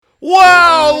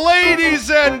Well,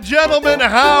 ladies and gentlemen,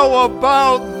 how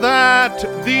about that?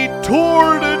 The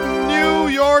tour to New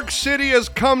York City has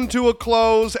come to a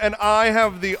close, and I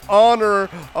have the honor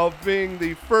of being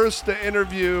the first to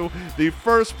interview the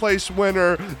first place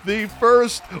winner, the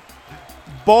first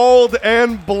bald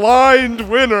and blind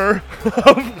winner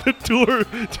of the tour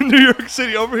to New York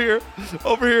City. Over here.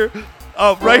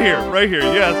 Right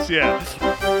here. Yes.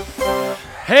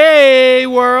 Hey,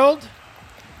 world.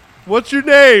 What's your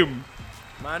name?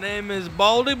 My name is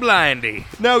Baldy Blindy.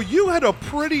 Now, you had a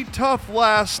pretty tough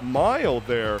last mile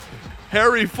there.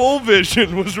 Harry Full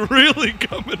Vision was really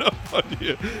coming up on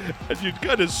you, and you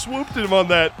kind of swooped him on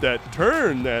that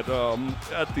turn at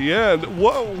the end.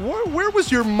 Where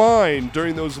was your mind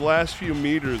during those last few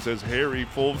meters as Harry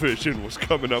Full Vision was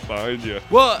coming up behind you?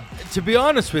 Well, to be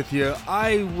honest with you,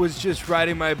 I was just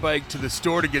riding my bike to the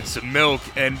store to get some milk,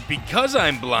 and because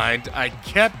I'm blind, I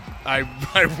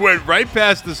went right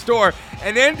past the store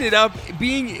and ended up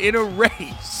being in a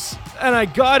race. And I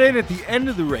got in at the end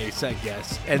of the race, I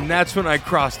guess, and that's when I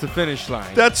crossed the finish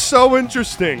line. That's so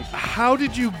interesting. How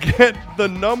did you get the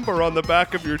number on the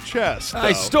back of your chest?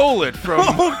 I stole it from...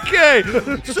 Okay,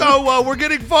 so we're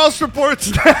getting false reports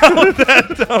now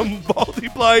that Baldy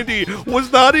Blindy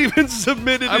was not even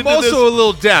submitted I'm into also this. a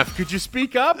little deaf. Could you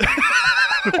speak up?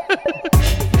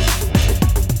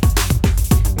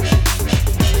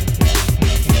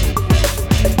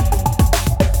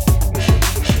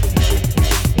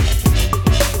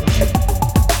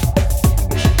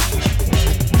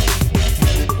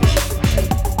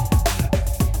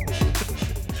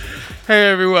 Hey,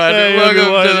 everyone.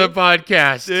 Welcome to the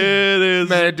podcast. It is.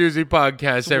 Manadoozy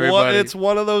Podcast, everybody. It's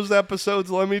one of those episodes,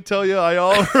 let me tell you, I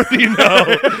already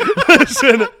know.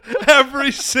 Listen,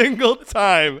 every single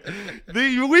time.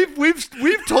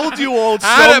 We've told you all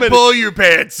How to pull your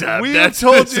pants up. We've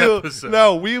told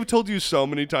you so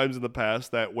many times in the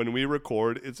past that when we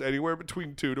record, it's anywhere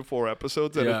between 2 to 4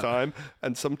 episodes at a time,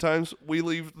 and sometimes we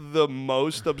leave the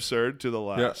most absurd to the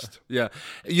last. Yeah.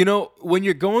 You know, when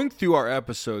you're going through our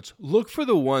episodes, look for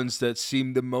the ones that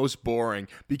seem the most boring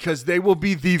because they will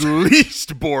be the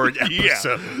least boring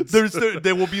episodes. There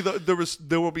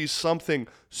will be something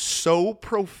so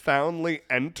profoundly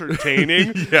entertaining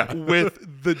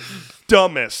with the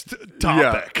dumbest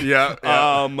topic. Yeah.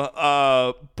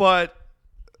 But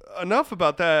enough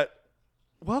about that.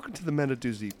 Welcome to the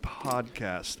Manadoozy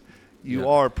Podcast. You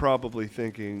are probably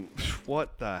thinking,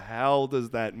 what the hell does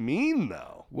that mean,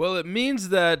 though? Well, it means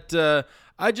that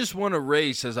I just won a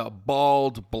race as a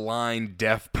bald, blind,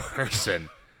 deaf person.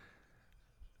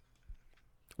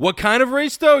 What kind of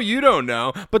race, though? You don't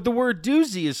know. But the word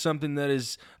doozy is something that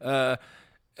is...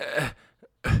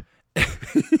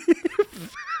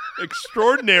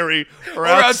 extraordinary or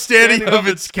outstanding of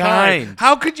its kind.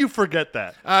 How could you forget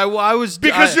that?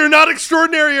 Because you're not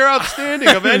extraordinary or outstanding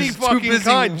of any fucking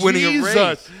kind. Winning Jesus. a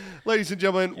race. Ladies and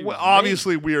gentlemen,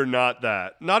 obviously we are not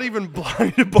that. Not even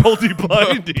Baldy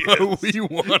Blindy. But we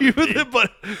want to be. But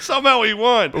somehow we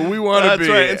won. But we want to be. That's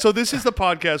right. And so this is the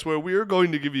podcast where we are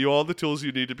going to give you all the tools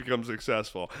you need to become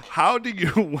successful. How do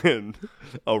you win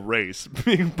a race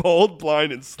being bald,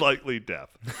 blind, and slightly deaf?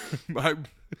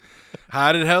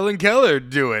 How did Helen Keller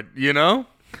do it, you know?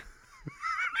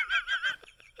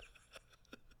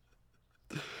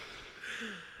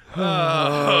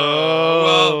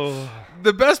 Well,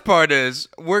 the best part is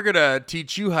we're going to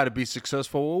teach you how to be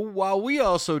successful while we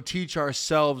also teach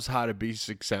ourselves how to be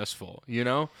successful, you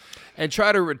know? And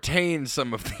try to retain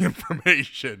some of the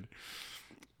information.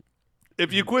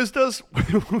 If you quizzed us,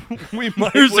 we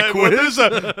might. There's a quiz.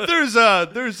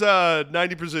 There's a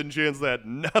 90% chance that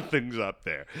nothing's up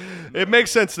there. It makes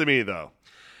sense to me though.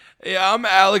 Yeah, I'm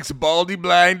Alex Baldy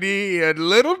Blindy and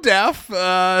Little Deaf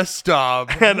Staub.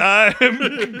 And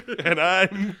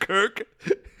I'm Kirk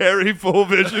Harry Full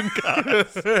Vision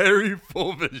Cox. Harry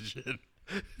Full Vision.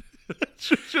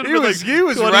 He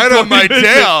was right on my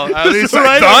tail. At least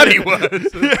I thought he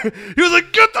was. He was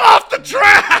like, "Get off the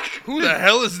track!" Who the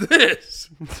hell is this?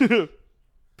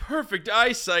 Perfect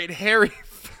eyesight, Harry.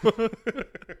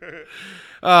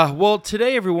 Well,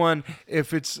 today, everyone,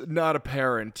 if it's not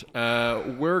apparent,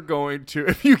 we're going to,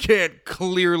 if you can't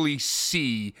clearly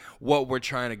see what we're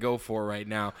trying to go for right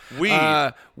now,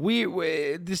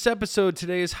 this episode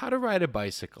today is how to ride a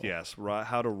bicycle. Yes,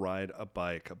 how to ride a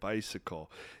bicycle.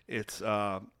 It's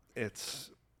one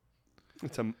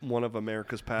of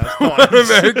America's pastimes.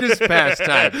 America's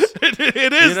pastimes.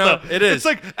 It is, though. It is. It's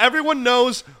like everyone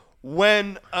knows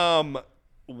when,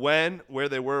 where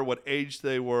they were, what age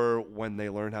they were, when they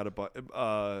learned how to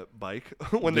bike,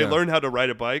 when they learned how to ride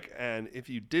a bike, and if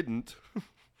you didn't,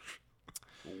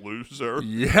 loser.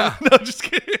 Yeah. No, just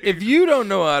kidding. If you don't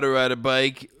know how to ride a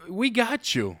bike, we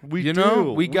got you. We you do.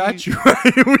 know, we got you.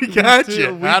 We got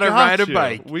you. How to ride a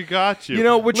bike. We got you. You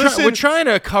know, we're Listen, trying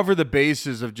to cover the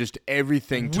bases of just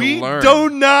everything to learn. We do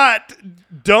not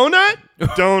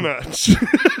donuts.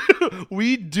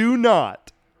 We do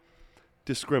not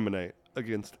discriminate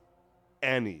against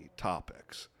any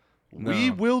topics. No. We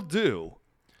will do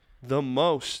the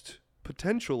most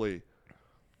potentially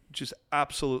just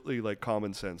absolutely like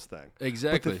common sense thing.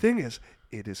 Exactly. But the thing is,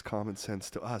 it is common sense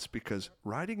to us because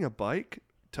riding a bike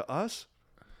to us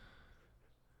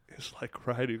is like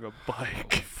riding a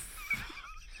bike.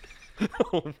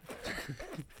 Oh,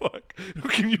 fuck.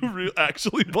 Can you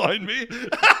actually blind me?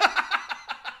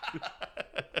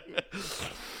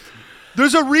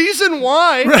 There's a reason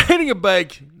why. Riding a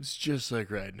bike is just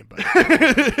like riding a bike.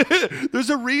 There's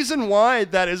a reason why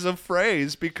that is a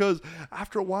phrase, because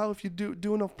after a while, if you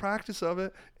do enough practice of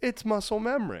it, it's muscle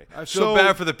memory. I feel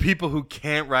bad for the people who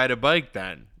can't ride a bike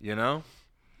then, you know?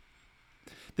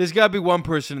 There's got to be one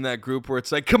person in that group where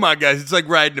it's like, come on, guys, it's like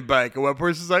riding a bike. And one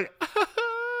person's like,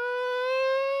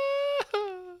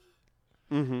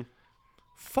 mm-hmm.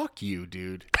 Fuck you,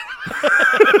 dude.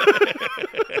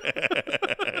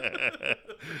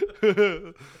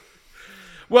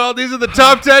 Well, these are the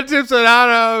top 10 tips on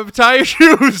how to tie your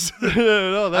shoes.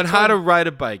 No, that's on how to ride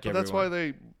a bike, everyone. That's why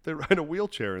they ride a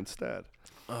wheelchair instead.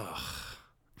 Ugh.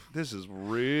 This is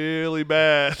really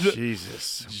bad.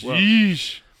 Jesus.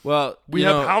 Jeez. Well, we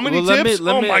have how many tips? tips?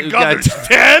 Oh my God, there's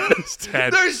 10? There's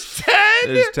 10. There's 10?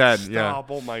 There's 10, yeah.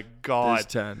 Stop, oh my God. There's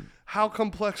 10. How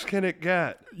complex can it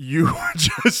get? You wait.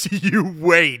 Yes, you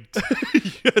wait.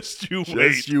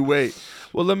 Just you wait.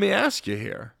 Well, let me ask you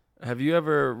here. Have you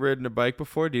ever ridden a bike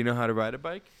before? Do you know how to ride a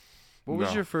bike? What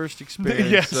was your first experience?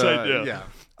 Yes, I do. Yeah.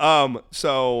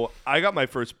 So I got my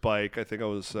first bike. I think I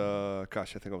was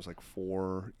like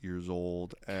 4 years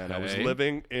old, and I was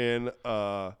living in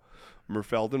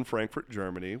Merfelden, Frankfurt,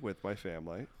 Germany, with my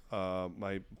family.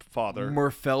 My father.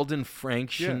 Merfelden,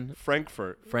 Frankfurt. Yeah,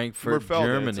 Frankfurt, Merfelden,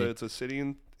 Germany. It's a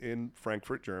city in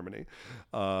Frankfurt, Germany.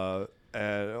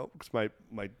 And because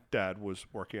my dad was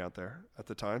working out there at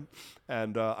the time,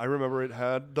 and I remember it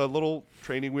had the little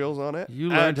training wheels on it. You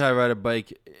learned how to ride a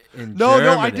bike in Germany.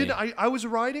 No, I didn't. I was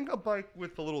riding a bike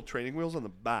with the little training wheels on the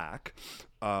back,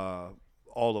 all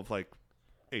of like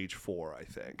age 4, I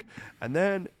think, and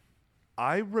then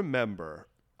I remember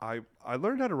I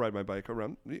learned how to ride my bike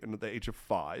around the age of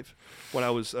 5 when I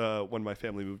was when my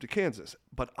family moved to Kansas.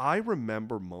 But I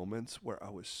remember moments where I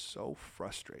was so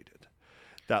frustrated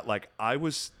that like I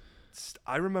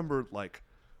remember like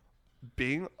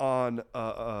being on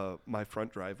my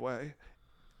front driveway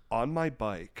on my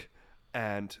bike,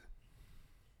 and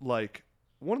like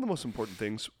one of the most important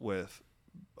things with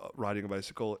riding a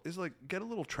bicycle is like get a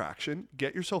little traction,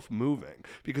 get yourself moving,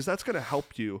 because that's going to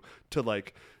help you to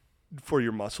like for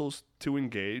your muscles to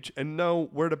engage and know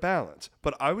where to balance.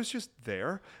 But I was just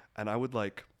there, and I would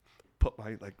like put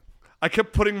my like I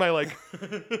kept putting my like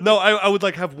no, I would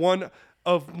like have one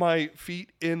of my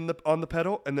feet on the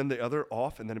pedal and then the other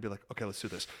off, and then I'd be like, okay, let's do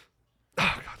this.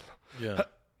 Oh God. Yeah.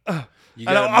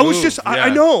 And I was just, I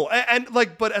know. And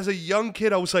like, but as a young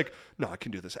kid, I was like, no, I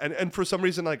can do this. And for some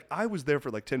reason, like I was there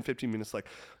for like 10, 15 minutes, like,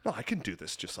 no, I can do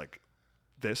this just like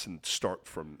this and start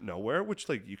from nowhere, which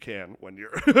like you can when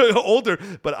you're older.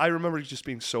 But I remember just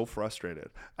being so frustrated.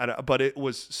 And, but it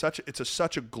was such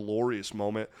a glorious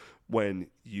moment when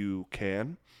you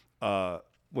can,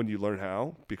 when you learn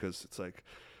how, because it's like,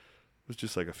 it was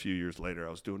just like a few years later,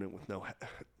 I was doing it with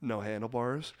no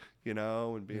handlebars, you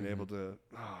know, and being able to,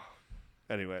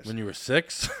 anyways. When you were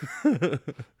 6?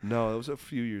 No, it was a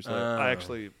few years later. I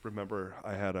actually remember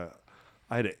I had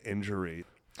an injury.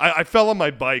 I fell on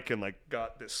my bike and like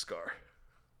got this scar.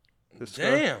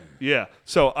 Damn. Yeah.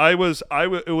 So it was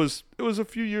a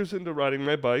few years into riding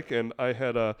my bike, and I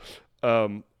had a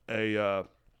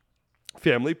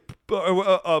family,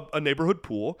 a neighborhood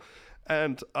pool,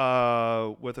 and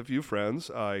with a few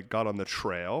friends, I got on the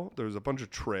trail. There's a bunch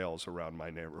of trails around my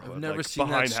neighborhood. I've never like seen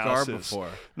behind that scar houses. before.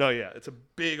 No, yeah, it's a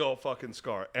big old fucking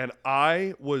scar. And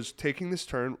I was taking this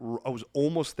turn. I was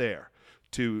almost there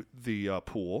to the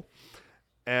pool,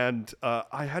 and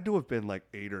I had to have been like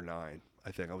 8 or 9.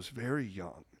 I think I was very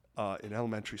young in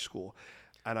elementary school,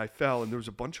 and I fell, and there was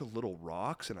a bunch of little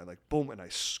rocks, and I like boom, and I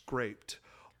scraped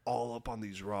all up on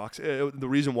these rocks. The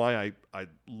reason why I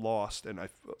lost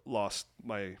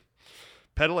my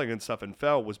pedaling and stuff and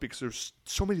fell was because there's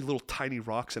so many little tiny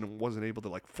rocks, and I wasn't able to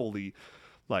like fully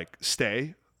like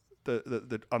stay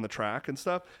the on the track and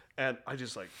stuff, and I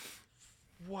just like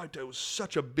what? It was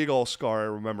such a big old scar. I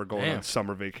remember going on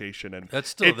summer vacation, and that's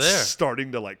still it's there.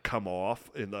 starting to like come off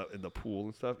in the pool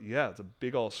and stuff. Yeah, it's a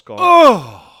big old scar.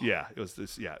 Oh, yeah, it was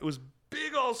this. Yeah, it was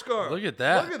big old scar. Look at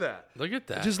that. Look at that. Look at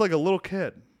that. Just like a little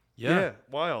kid. Yeah.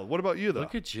 Wild. What about you though?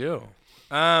 Look at you.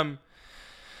 I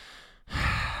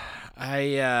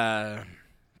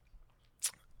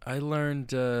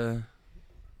learned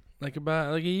like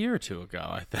a year or two ago,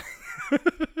 I think.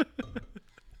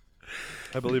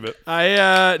 I believe it.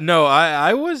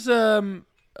 I was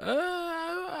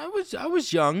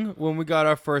young when we got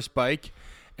our first bike,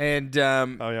 and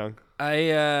How young?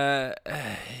 I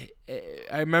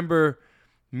remember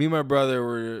me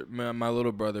and my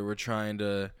little brother were trying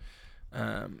to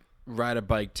ride a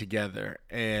bike together,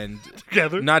 and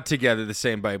not together the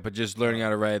same bike, but just learning how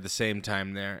to ride at the same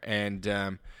time there. And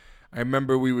I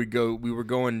remember we were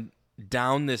going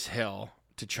down this hill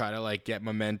to try to like get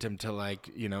momentum to like,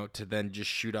 you know, to then just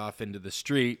shoot off into the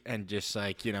street and just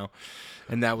like, you know,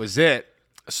 and that was it.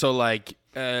 So like,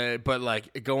 but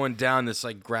like going down this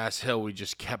like grass hill, we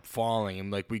just kept falling,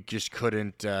 and like we just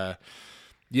couldn't,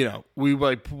 you know, we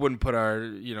like wouldn't put our,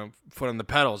 you know, foot on the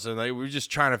pedals, and like we were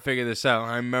just trying to figure this out.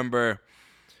 I remember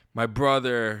my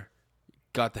brother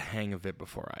got the hang of it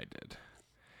before I did.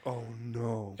 Oh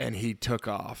no. And he took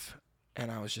off,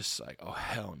 and I was just like, oh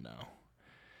hell no.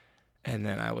 And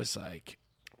then I was like,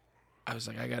 I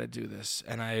got to do this.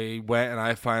 And I went and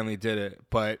I finally did it.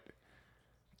 But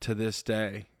to this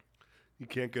day, you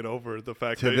can't get over the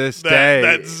fact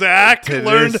that Zach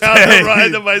learned how to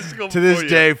ride the bicycle to this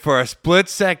day, for a split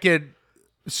second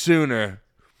sooner,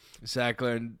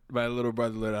 my little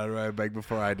brother learned how to ride a bike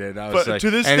before I did. I was like,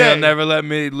 and he'll never let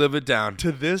me live it down.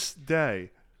 To this day,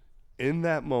 in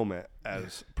that moment,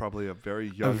 as probably a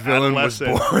very young villain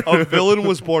adolescent, a villain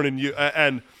was born in you,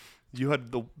 and you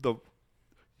had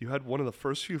you had one of the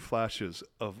first few flashes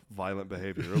of violent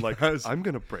behavior. You're like, I'm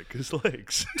gonna break his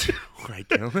legs. Do I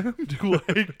kill him? Do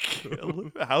I kill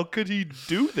him? How could he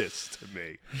do this to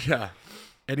me? Yeah,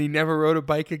 and he never rode a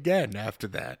bike again after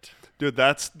that. Dude,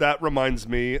 that reminds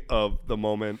me of the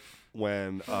moment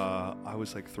when I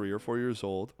was like 3 or 4 years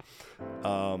old,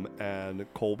 and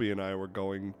Colby and I were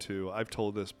going to, I've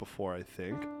told this before, I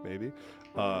think, maybe,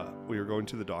 we were going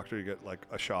to the doctor to get like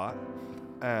a shot,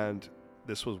 and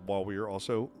this was while we were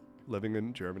also living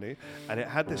in Germany, and it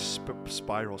had this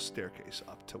spiral staircase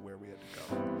up to where we had to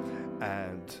go,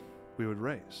 and we would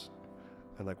race,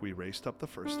 and like we raced up the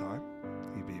first time,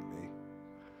 he beat me,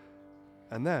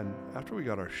 and then after we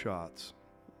got our shots,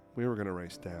 we were going to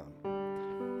race down.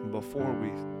 Before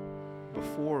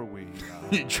we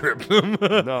you tripped him.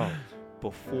 No,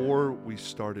 before we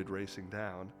started racing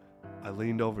down, I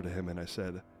leaned over to him and I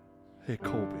said, "Hey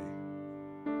Colby,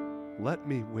 let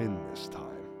me win this time."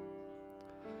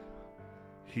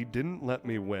 He didn't let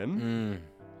me win.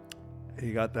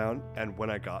 He got down, and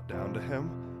when I got down to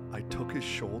him, I took his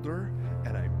shoulder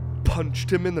and I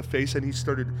punched him in the face, and he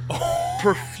started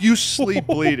profusely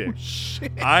bleeding.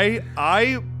 Shit.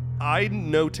 I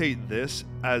notate this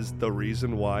as the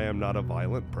reason why I'm not a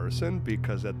violent person,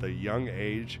 because at the young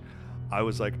age, I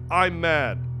was like, I'm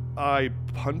mad. I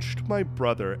punched my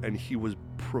brother and he was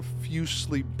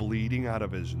profusely bleeding out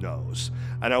of his nose.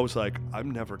 And I was like, I'm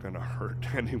never going to hurt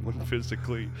anyone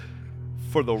physically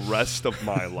for the rest of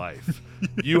my life.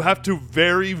 You have to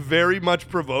very, very much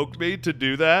provoke me to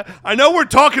do that. I know we're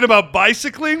talking about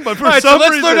bicycling, but for some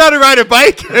reason... let's learn how to ride a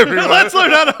bike, everyone. Let's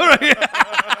learn how to ride.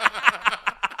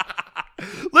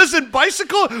 Listen,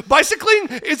 bicycling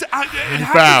is it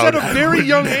happens at a very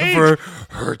young age. Never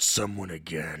hurt someone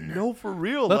again. No, for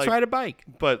real. Let's ride a bike.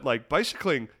 But like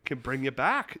bicycling can bring you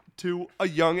back to a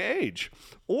young age,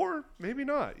 or maybe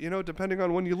not. You know, depending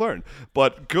on when you learn.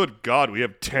 But good God, we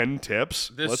have 10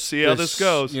 tips. Let's see how this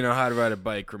goes. You know, how to ride a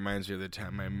bike reminds me of the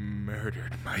time I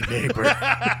murdered my neighbor,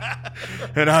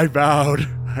 and I vowed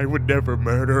I would never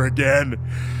murder again.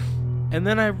 And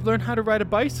then I learned how to ride a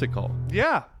bicycle.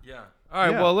 Yeah. All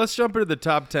right, well, let's jump into the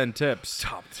top 10 tips.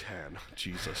 Top 10.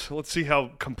 Jesus. Let's see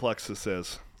how complex this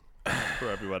is for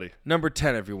everybody. Number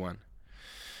 10, everyone.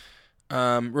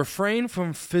 Refrain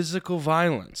from physical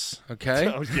violence, okay?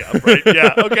 Oh, yeah, right.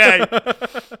 Yeah, okay.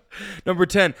 Number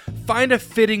 10, find a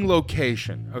fitting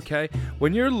location, okay?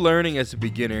 When you're learning as a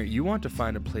beginner, you want to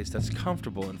find a place that's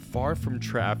comfortable and far from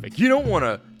traffic. You don't want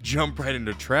to jump right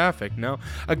into traffic, no.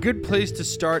 A good place to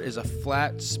start is a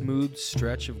flat, smooth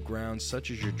stretch of ground, such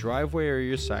as your driveway or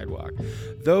your sidewalk.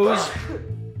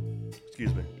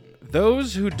 Excuse me.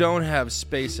 Those who don't have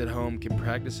space at home can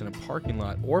practice in a parking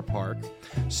lot or park.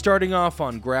 Starting off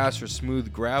on grass or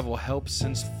smooth gravel helps,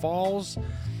 since falls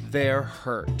there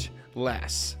hurt.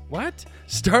 less. What?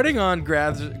 Starting on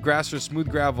grass or smooth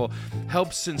gravel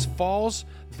helps since falls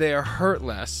they are hurt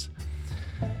less.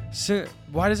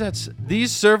 Why does that?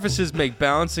 These surfaces make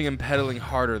balancing and pedaling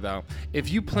harder, though. If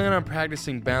you plan on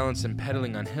practicing balance and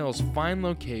pedaling on hills, find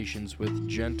locations with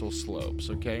gentle slopes,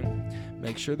 okay?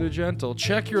 Make sure they're gentle.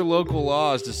 Check your local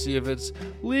laws to see if it's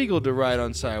legal to ride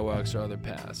on sidewalks or other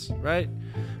paths, right?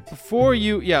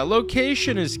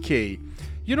 Location is key.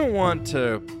 You don't want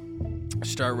to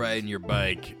start riding your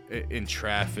bike in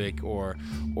traffic or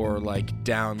like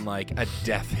down like a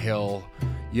death hill.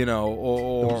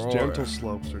 Those gentle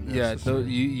slopes are necessary.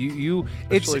 Yeah,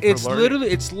 it's literally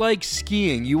it's like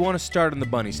skiing. You want to start on the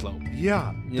bunny slope.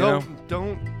 Yeah,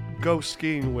 don't go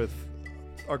skiing with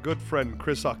our good friend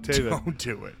Chris Octavian. Don't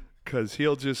do it, because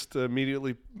he'll just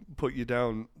immediately put you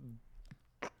down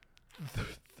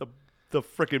the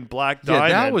freaking black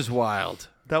diamond. Yeah, that was wild.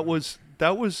 That was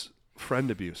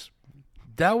friend abuse.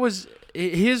 That was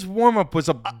his warm up was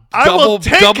a double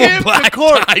black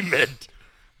diamond.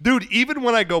 Dude, even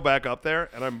when I go back up there,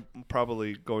 and I'm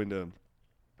probably going to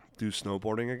do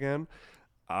snowboarding again,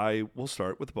 I will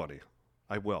start with the bunny.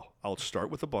 I will. I'll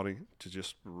start with the bunny to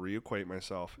just reacquaint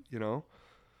myself, I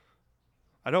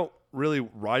don't really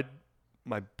ride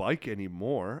my bike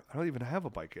anymore. I don't even have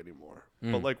a bike anymore.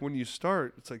 But, like, when you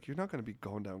start, it's like you're not going to be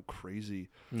going down crazy.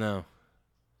 No.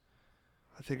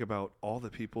 I think about all the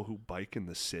people who bike in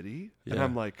the city, and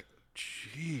I'm like,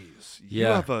 jeez, you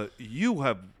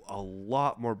have a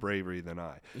lot more bravery than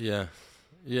I. Yeah,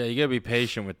 you gotta be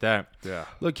patient with that. Yeah,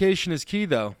 location is key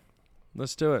though.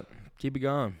 Let's do it. Keep it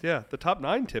going. Yeah, the top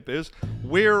 9 tip is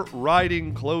wear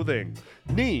riding clothing.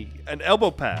 Knee and elbow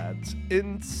pads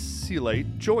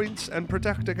insulate joints and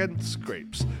protect against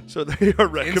scrapes. So they are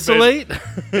recommended.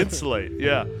 Insulate,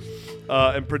 yeah.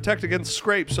 And protect against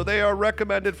scrapes. So they are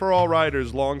recommended for all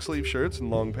riders. Long sleeve shirts and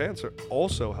long pants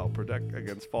also help protect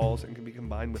against falls and can be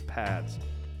combined with pads.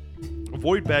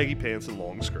 Avoid baggy pants and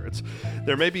long skirts.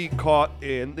 They may be caught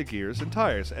in the gears and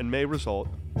tires and may result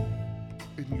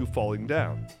in you falling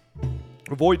down.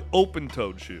 Avoid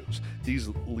open-toed shoes. These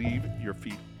leave your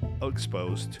feet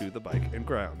exposed to the bike and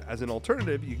ground. As an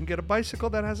alternative, you can get a bicycle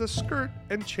that has a skirt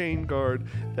and chain guard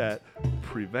that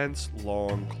prevents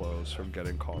long clothes from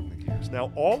getting caught in the gears.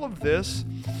 Now, all of this,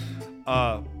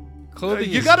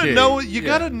 clothing you is gotta key. know. You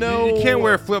gotta know. You can't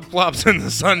wear flip-flops in the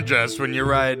sundress when you're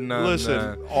riding on.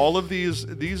 Listen, all of these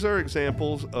are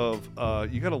examples of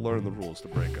you gotta learn the rules to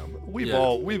break them. We've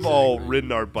all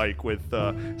ridden our bike with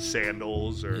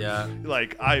sandals or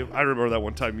like I remember that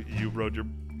one time you rode your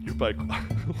bike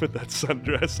with that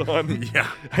sundress on. Yeah.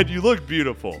 And you looked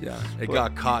beautiful. Yeah. It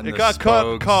got caught in it the got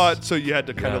spokes. caught, so you had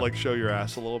to kind of like show your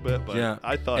ass a little bit. But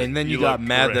I thought. And then you got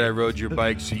mad great. that I rode your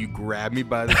bike, so you grabbed me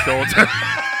by the shoulder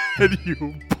and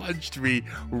you punched me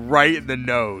right in the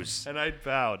nose. And I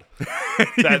vowed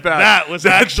that that was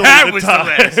actually the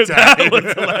last time. That was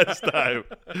the last time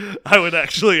I would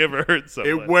actually ever hurt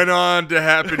someone. It went on to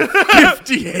happen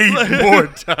 58 more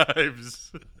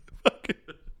times.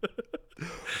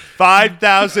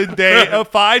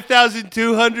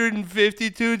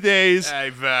 5,252 days. I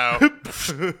vow.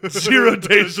 0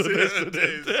 days with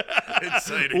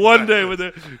this. One day with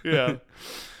it. Yeah.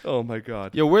 Oh my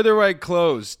God. Yo, wear the right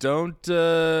clothes. Don't.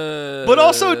 But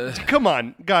also, come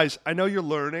on, guys. I know you're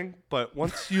learning, but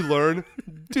once you learn,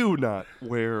 do not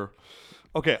wear.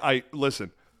 Okay,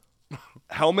 listen.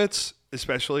 Helmets,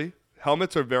 especially.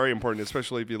 Helmets are very important,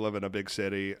 especially if you live in a big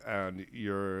city and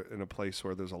you're in a place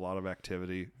where there's a lot of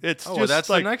activity. It's just that's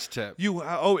like the next tip.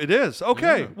 It is.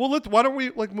 Okay. Yeah. Well, why don't we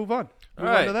move on? Move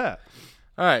on to that.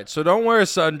 All right. So don't wear a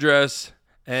sundress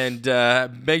and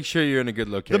make sure you're in a good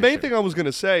location. The main thing I was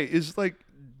gonna say is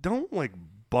don't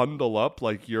bundle up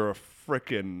like you're a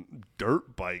frickin'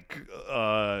 dirt bike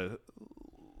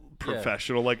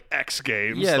professional, like X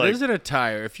Games. Yeah, there's an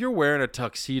attire. If you're wearing a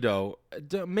tuxedo,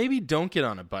 maybe don't get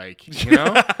on a bike. You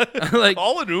know,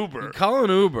 call an Uber. Call an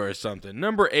Uber or something.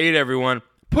 Number 8, everyone,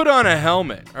 put on a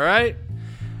helmet. All right.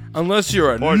 Unless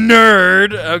you're a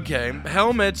nerd. Okay.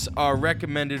 Helmets are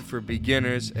recommended for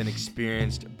beginners and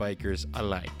experienced bikers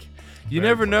alike. You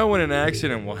never know when an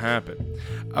accident will happen.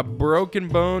 A broken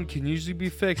bone can usually be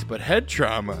fixed, but head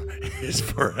trauma is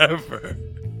forever.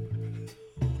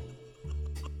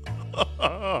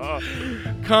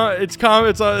 It's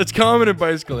common in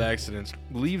bicycle accidents.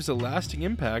 Leaves a lasting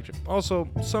impact. Also,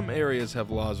 some areas have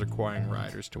laws requiring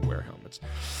riders to wear helmets.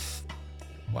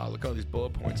 Wow, look at all these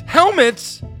bullet points.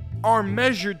 Helmets are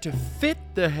measured to fit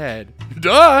the head.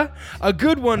 Duh! A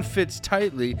good one fits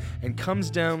tightly and comes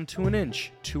down to an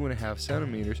inch, 2.5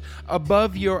 centimeters,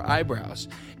 above your eyebrows.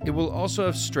 It will also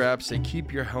have straps that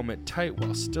keep your helmet tight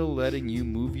while still letting you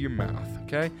move your mouth,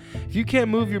 okay? If you can't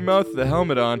move your mouth with the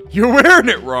helmet on, you're wearing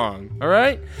it wrong, all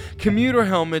right? Commuter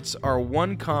helmets are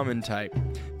one common type.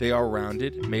 They are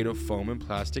rounded, made of foam and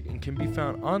plastic, and can be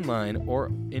found online or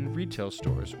in retail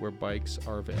stores where bikes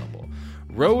are available.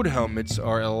 Road helmets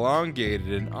are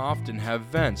elongated and often have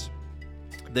vents.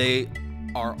 They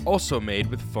are also made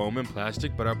with foam and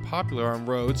plastic, but are popular on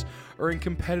roads or in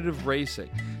competitive racing.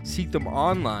 Seek them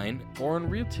online or in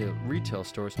retail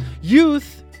stores.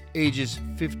 Youth ages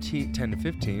 10 to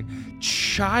 15,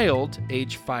 child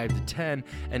age 5 to 10,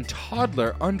 and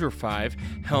toddler under 5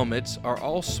 helmets are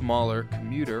all smaller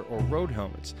commuter or road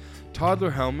helmets.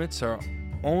 Toddler helmets are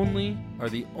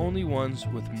the only ones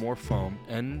with more foam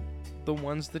and the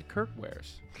ones that Kirk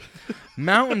wears.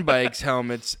 Mountain bikes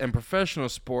helmets and professional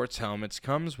sports helmets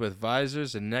comes with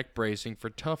visors and neck bracing for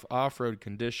tough off-road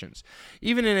conditions.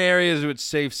 Even in areas with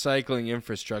safe cycling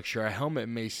infrastructure, a helmet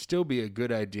may still be a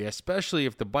good idea, especially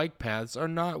if the bike paths are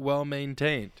not well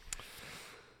maintained.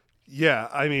 Yeah,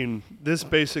 I mean, this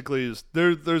basically is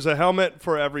there's a helmet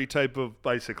for every type of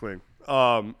bicycling.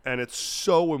 And it's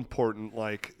so important,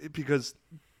 like, because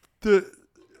it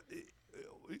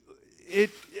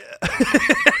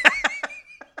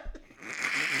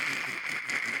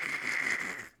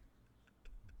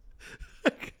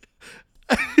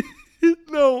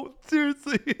no,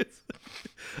 seriously, it's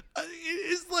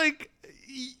like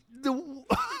the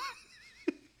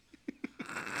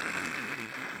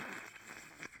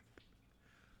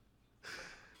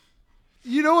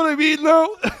you know what I mean,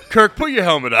 though? Kirk, put your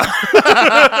helmet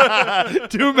on.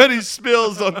 Too many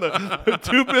spills on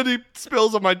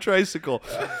my tricycle.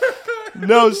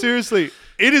 No, seriously.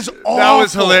 It is awful. That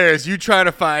was hilarious. You trying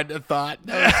to find a thought.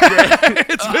 That was great.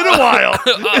 It's been a while.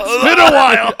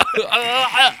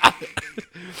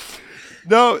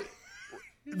 No,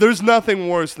 there's nothing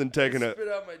worse than taking Spit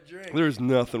out my drink. There's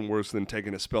nothing worse than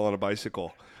taking a spill on a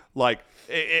bicycle. Like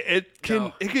it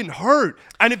can hurt,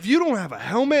 and if you don't have a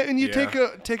helmet and you take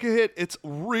a hit, it's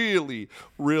really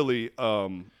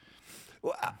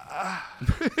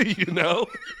you know.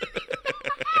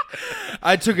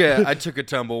 I took a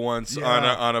tumble once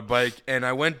on a bike, and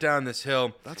I went down this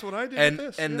hill. That's what I did. And with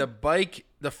this, and the bike,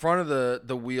 the front of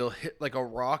the wheel hit like a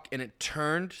rock, and it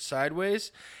turned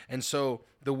sideways, and so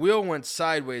the wheel went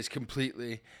sideways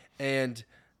completely, and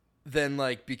then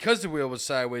like because the wheel was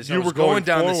sideways, I was going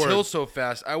down this hill so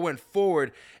fast, I went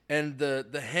forward, and the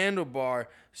handlebar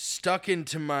stuck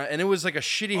into my, and it was like a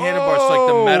shitty handlebar, so like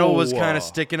the metal was kind of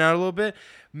sticking out a little bit.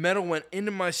 Metal went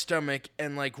into my stomach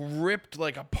and like ripped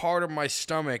like a part of my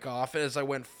stomach off as I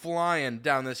went flying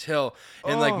down this hill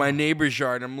in like my neighbor's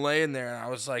yard. I'm laying there and I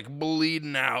was like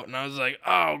bleeding out, and I was like,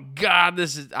 oh God,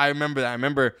 I remember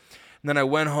that. And then I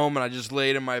went home and I just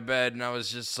laid in my bed and I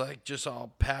was just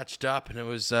all patched up, and it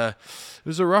was a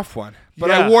rough one.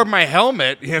 But I wore my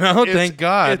helmet, thank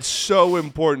God. It's so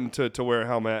important to wear a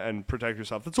helmet and protect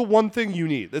yourself. That's the one thing you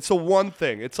need. It's the one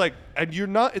thing. It's like, and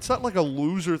it's not like a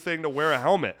loser thing to wear a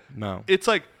helmet. No. It's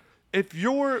like, if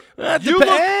you're...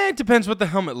 it depends what the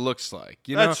helmet looks like.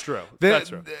 That's true.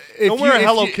 Don't wear a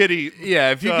Hello Kitty.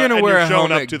 Yeah, if you're going to wear a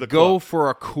helmet, to the go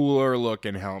for a cooler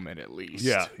looking helmet at least.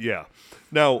 Yeah.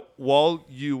 Now, while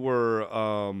you were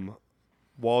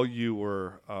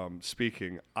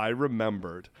speaking, I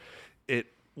remembered it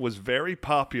was very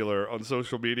popular on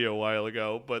social media a while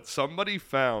ago, but somebody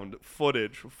found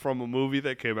footage from a movie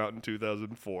that came out in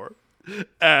 2004.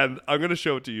 And I'm going to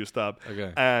show it to you, Stab.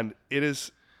 Okay. And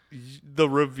the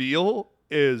reveal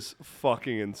is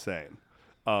fucking insane.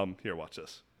 Here, watch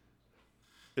this.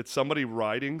 It's somebody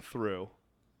riding through.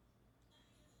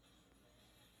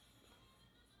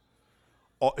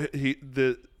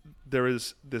 There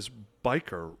is this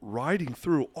biker riding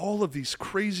through all of these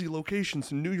crazy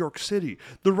locations in New York City.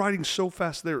 They're riding so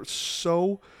fast. They're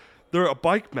a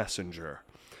bike messenger,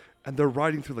 and they're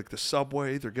riding through like the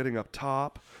subway. They're getting up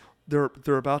top. They're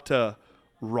about to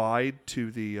ride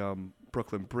to the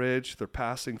Brooklyn Bridge. They're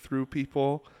passing through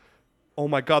people. Oh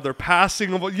my God, they're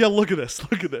passing. Yeah, look at this.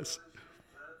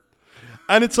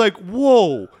 And it's like,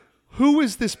 whoa. Who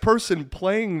is this person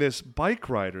playing this bike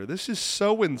rider? This is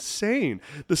so insane.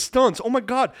 The stunts. Oh, my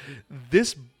God.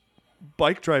 This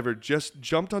bike driver just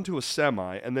jumped onto a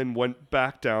semi and then went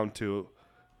back down to...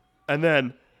 And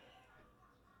then...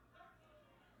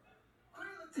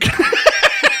 and then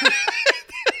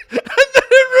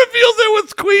it reveals it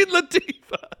was Queen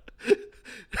Latifah.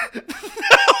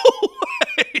 No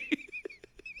way.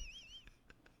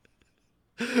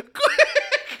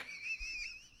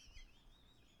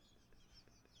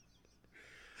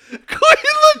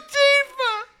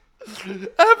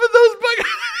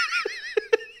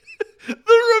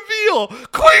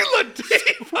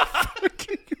 Latifah.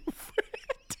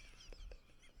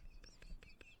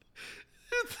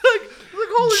 It's like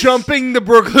holy Jumping the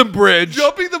Brooklyn Bridge.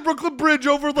 jumping the Brooklyn Bridge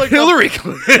over like Hillary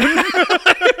Clinton.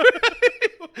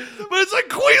 but it's like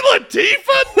Queen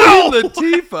Latifah. No,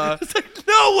 Latifah. It's like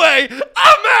no way.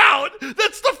 I'm out.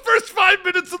 That's the first 5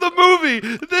 minutes of the movie.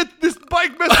 That this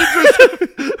bike messenger's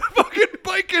fucking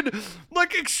biking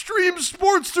like extreme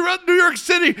sports throughout New York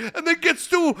City, and then gets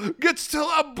to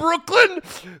Brooklyn.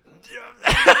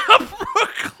 A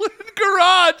Brooklyn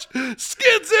garage,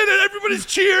 skids in and everybody's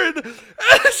cheering, and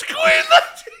it's Queen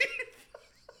Latifah.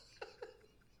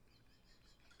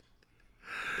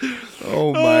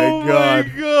 Oh my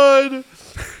God. God.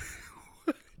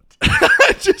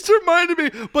 It just reminded me.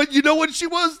 But you know what she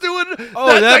was doing?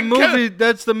 Oh, that movie.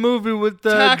 That's the movie with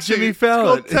Taxi. Jimmy It's Fallon.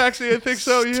 called Taxi, I think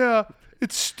so, yeah.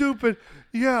 It's stupid.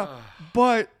 Yeah.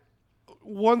 But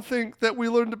one thing that we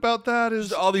learned about that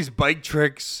is All these bike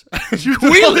tricks.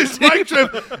 Queen's bike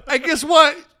trip. And guess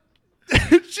what?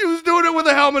 She was doing it with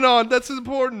a helmet on. That's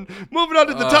important. Moving on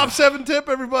to the top 7 tip,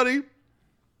 everybody.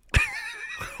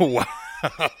 Wow.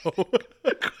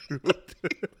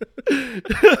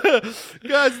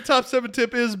 Guys, the top 7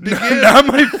 tip is begin. Not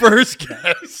my first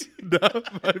guess.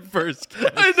 Not my first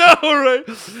guess. I know, right?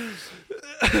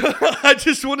 I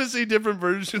just want to see different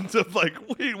versions of like,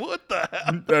 wait, what the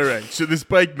hell? All right. So this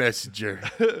bike messenger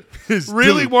is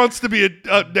Really wants to be a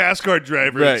NASCAR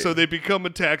driver, Right. so they become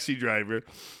a taxi driver.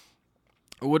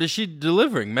 What is she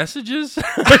delivering? Messages?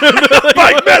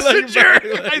 Bike messenger.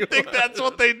 I think that's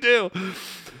what they do.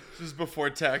 This is before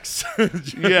text.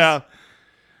 Yeah,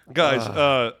 guys.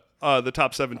 The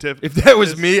top 7 tip. If that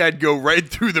was me, I'd go right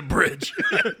through the bridge.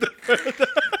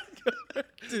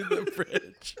 To the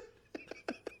bridge.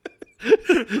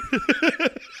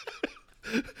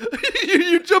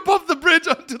 you jump off the bridge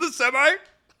onto the semi.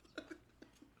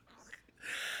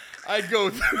 I'd go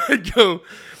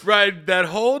right that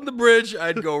hole in the bridge.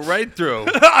 I'd go right through.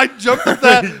 I jumped at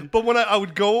that, but when I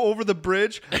would go over the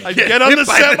bridge, I'd get on the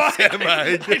semi.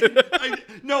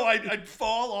 I'd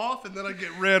fall off and then I'd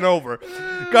get ran over.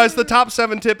 Guys, the top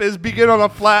 7 tip is begin on a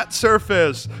flat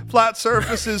surface. Flat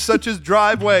surfaces such as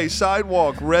driveway,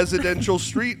 sidewalk, residential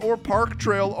street, or park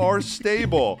trail are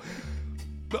stable.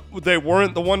 They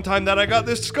weren't the one time that I got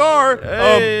this scar.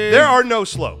 Hey. There are no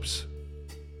slopes,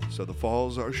 so the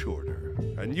falls are shorter,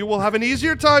 and you will have an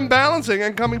easier time balancing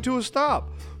and coming to a stop.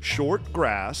 Short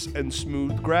grass and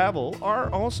smooth gravel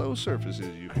are also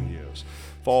surfaces you can use.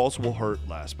 Falls will hurt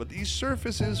less, but these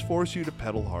surfaces force you to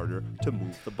pedal harder to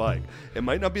move the bike. It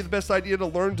might not be the best idea to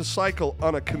learn to cycle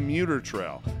on a commuter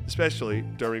trail, especially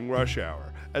during rush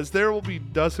hour, as there will be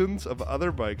dozens of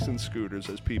other bikes and scooters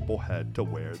as people head to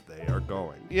where they are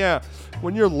going. Yeah,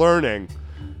 when you're learning,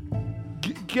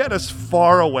 get as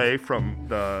far away from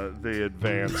the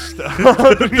advanced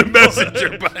The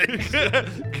messenger bike.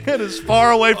 Get as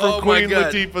far away from Oh Queen my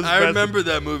God. Latifah's I remember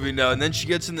that movie now. And then she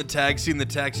gets in the taxi, and the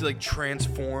taxi like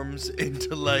transforms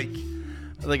into like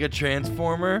a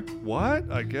transformer.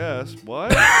 What? I guess.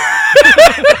 What?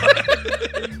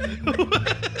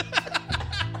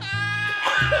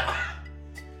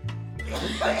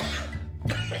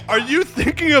 Are you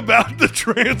thinking about the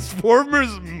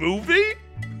Transformers movie?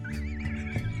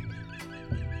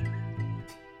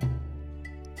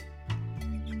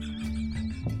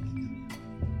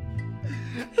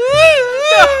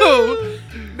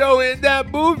 No, in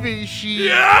that movie,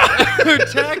 her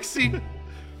taxi,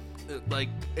 like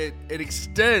it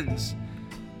extends.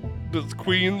 It's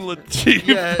Queen Latifah.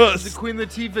 Yeah, it's the Queen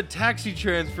Latifah taxi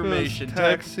transformation.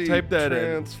 Taxi type that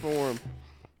transform.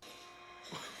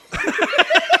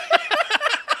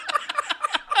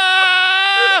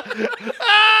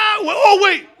 Oh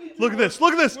wait! Look at this!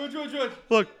 Look at this! Watch.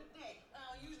 Look!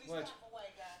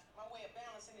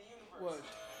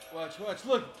 Watch.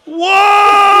 Look.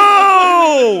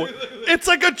 Whoa! It's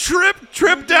like a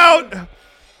tripped out.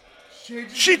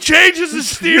 She changes the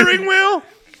steering wheel.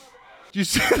 You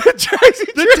see the taxi?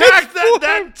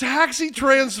 That taxi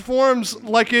transforms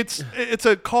like it's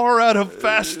a car out of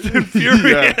Fast and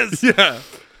Furious. Yeah.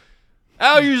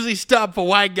 I'll usually stop for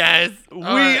white guys.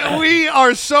 We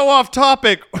are so off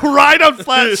topic. Right on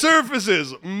flat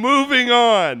surfaces. Moving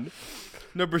on.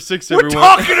 Number 6, We're everyone.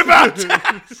 talking about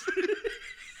taxi.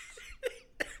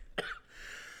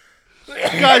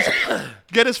 Guys,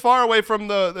 get as far away from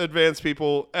the advanced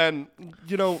people, and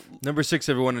Number 6,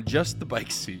 everyone, adjust the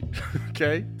bike seat.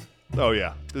 Okay? Oh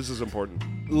yeah, this is important.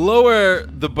 Lower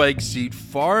the bike seat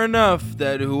far enough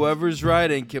that whoever's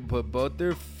riding can put both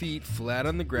their feet flat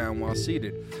on the ground while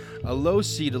seated. A low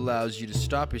seat allows you to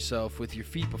stop yourself with your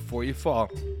feet before you fall.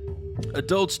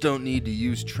 Adults don't need to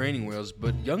use training wheels,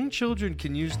 but young children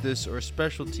can use this or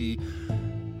specialty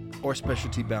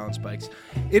balance bikes.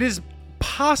 It is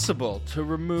possible to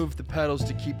remove the pedals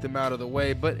to keep them out of the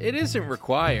way, but it isn't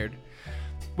required.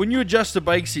 When you adjust the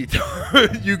bike seat,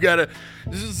 you gotta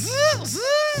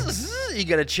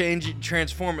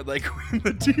transform it like Queen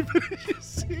Latifah. You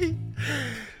see,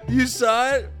 you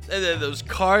saw it, and then those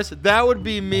cars. That would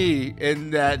be me in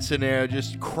that scenario,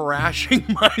 just crashing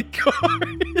my car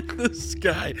in the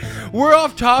sky. We're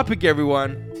off topic,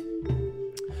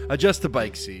 everyone. Adjust the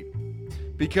bike seat,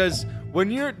 because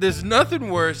there's nothing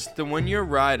worse than when you're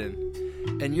riding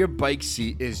and your bike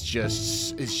seat is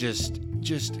just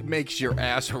makes your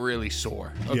ass really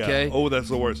sore. Okay. Yeah. Oh, that's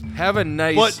the worst. Have a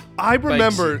nice. But I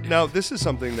remember now. This is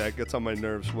something that gets on my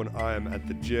nerves when I'm at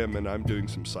the gym and I'm doing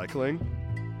some cycling.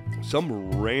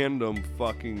 Some random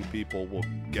fucking people will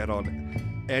get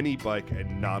on any bike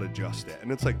and not adjust it,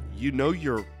 and it's like,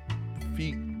 your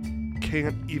feet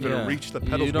can't even reach the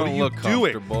pedals. You don't what are you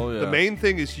doing? Yeah. The main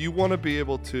thing is you want to be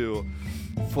able to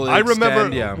fully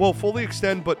extend, fully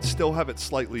extend, but still have it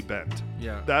slightly bent.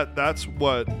 Yeah. That's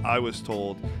what I was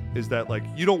told, is that like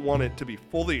you don't want it to be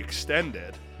fully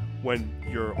extended when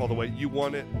you're all the way. You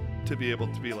want it to be able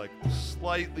to be like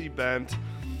slightly bent,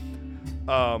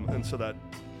 and so that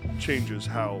changes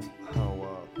how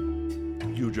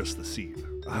you adjust the seat.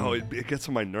 Oh, it gets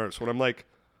on my nerves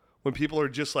when people are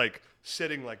just like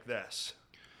sitting like this.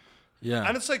 Yeah.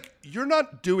 And it's like you're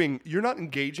not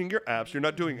engaging your abs, you're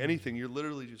not doing anything, you're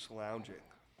literally just lounging.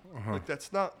 Like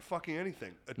that's not fucking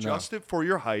anything. Adjust it for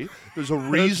your height. There's a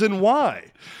reason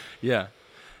why. Yeah.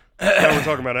 Now we're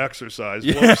talking about exercise.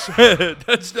 Yeah.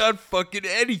 That's not fucking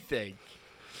anything.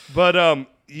 But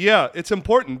yeah, it's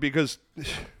important because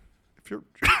if you're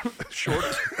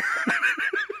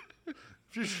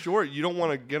short, you don't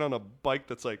want to get on a bike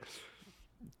that's like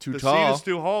too the tall. seat is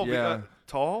too tall. Yeah.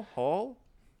 Tall,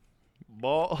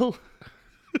 ball.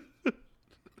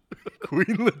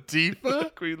 Queen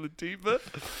Latifah. Queen Latifah.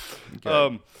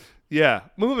 Okay. Yeah.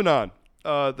 Moving on.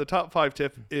 The top 5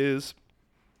 tip is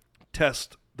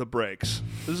test the brakes.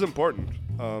 This is important.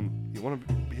 You want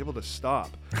to be able to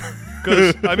stop.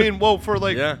 Because,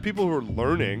 for people who are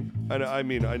learning, and I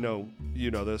know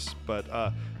you know this, but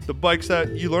the bikes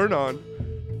that you learn on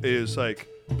is like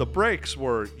the brakes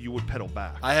where you would pedal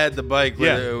back. I had the bike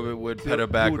where it would pedal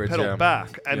backwards. You would pedal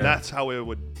back, and that's how it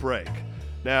would brake.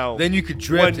 Now, then you could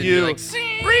drift and you're like,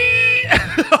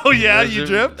 oh yeah, you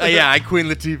drift? Yeah, I Queen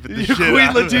Latifah the shit Queen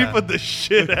out of Latifah that. the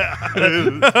shit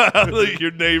out. Like your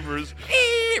neighbors.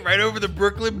 Right over the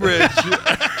Brooklyn Bridge.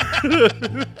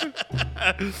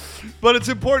 But it's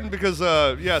important because,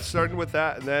 starting with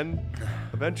that and then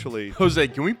eventually. Jose,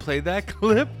 can we play that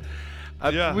clip?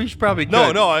 Yeah. We should probably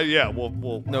No,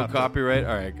 we'll no copyright?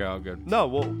 All right, go good.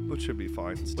 No, it should be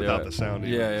fine without the sound.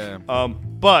 Yeah.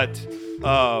 But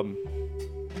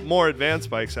more advanced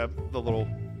bikes have the little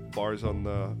bars on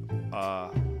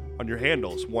your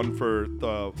handles. One for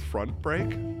the front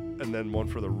brake, and then one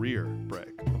for the rear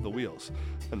brake of the wheels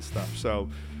and stuff. So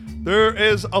there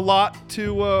is a lot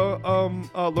to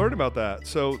learn about that.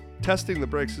 So testing the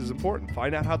brakes is important.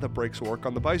 Find out how the brakes work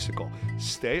on the bicycle.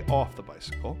 Stay off the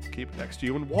bicycle. Keep it next to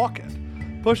you and walk it.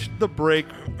 Push the brake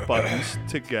buttons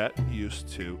to get used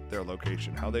to their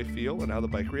location, how they feel, and how the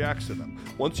bike reacts to them.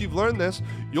 Once you've learned this,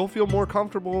 you'll feel more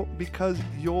comfortable because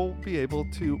you'll be able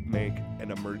to make an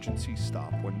emergency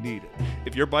stop when needed.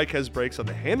 If your bike has brakes on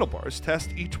the handlebars, test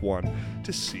each one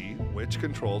to see which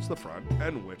controls the front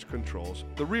and which controls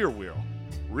the rear wheel.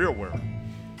 Rear wheel.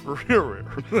 The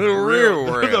real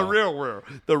world. The real world.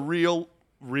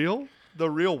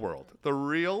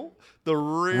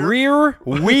 Rear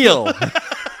wheel.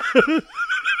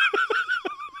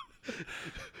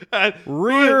 And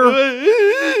rear.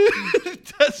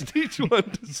 Test each one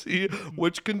to see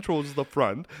which controls the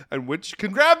front and which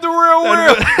grab the rear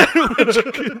wheel. And which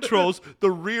controls the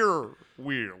rear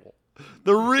wheel.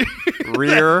 The rear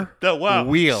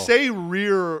wheel. Say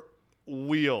rear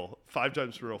wheel 5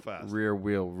 times real fast. Rear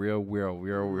wheel. Rear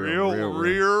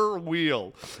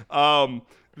wheel.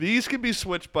 These can be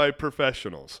switched by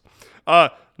professionals.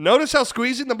 Notice how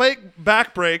squeezing the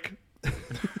back brake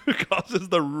causes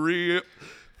the rear.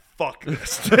 Fuck.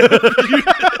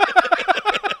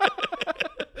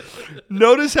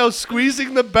 Notice how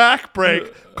squeezing the back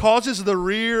brake causes the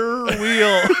rear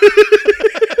wheel.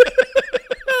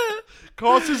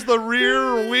 Causes the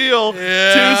rear wheel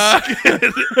to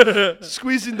skid.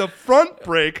 Squeezing the front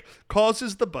brake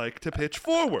causes the bike to pitch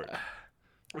forward.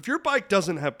 If your bike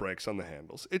doesn't have brakes on the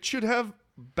handles, it should have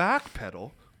back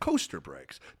pedal coaster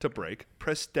brakes. To brake,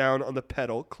 press down on the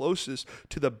pedal closest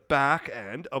to the back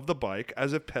end of the bike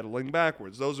as if pedaling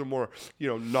backwards. Those are more,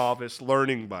 novice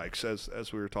learning bikes,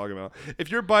 as we were talking about. If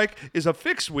your bike is a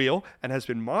fixed wheel and has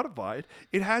been modified,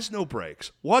 it has no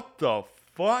brakes. What the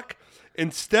fuck?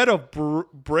 Instead of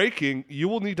braking, you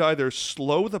will need to either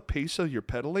slow the pace of your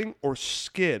pedaling or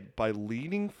skid by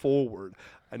leaning forward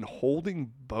and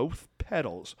holding both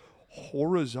pedals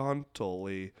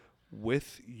horizontally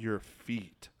with your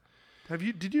feet.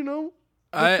 Did you know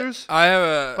that I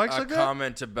have bikes a like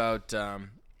comment about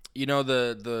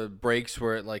the brakes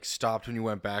where it like stopped when you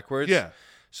went backwards? Yeah.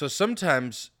 So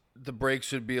sometimes the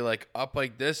brakes would be like up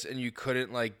like this and you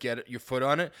couldn't like get your foot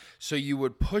on it. So you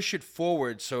would push it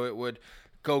forward so it would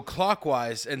go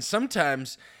clockwise. And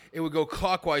sometimes it would go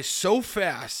clockwise so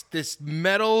fast, this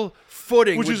metal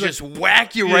footing would just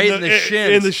whack you right in the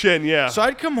shins. In the shin, yeah. So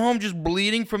I'd come home just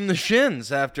bleeding from the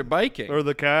shins after biking. Or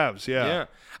the calves, yeah. Yeah.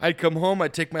 I'd come home,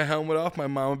 I'd take my helmet off, my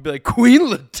mom would be like, Queen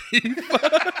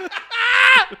Latifah.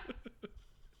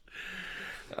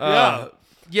 Yeah.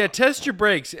 Yeah, test your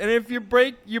brakes. And if your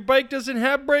bike doesn't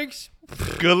have brakes,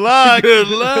 good luck. good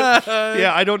luck.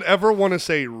 Yeah, I don't ever want to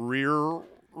say rear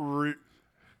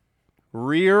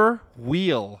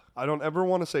wheel. I don't ever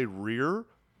want to say rear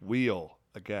wheel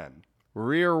again.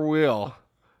 Rear wheel.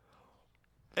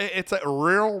 It's a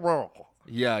rear wheel.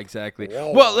 Yeah, exactly.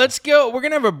 Whoa. Well, let's go. We're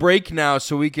going to have a break now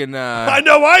so we can I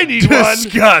know I need one.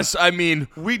 discuss. I mean,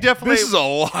 We definitely this is a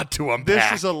lot to unpack.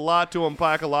 This is a lot to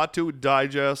unpack, a lot to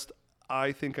digest.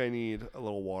 I think I need a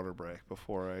little water break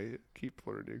before I keep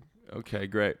flirting. Okay,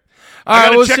 great. I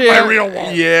gotta we'll check see my you. real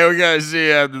wall. Yeah, we got to see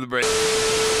you after the break.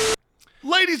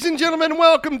 Ladies and gentlemen,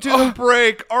 welcome to the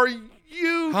break. Are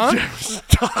you Huh? just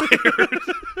tired?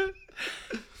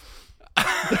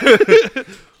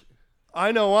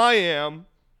 I know I am.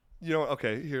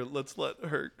 Okay, here, let's let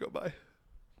her go by.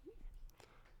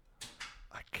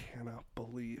 I cannot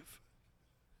believe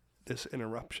this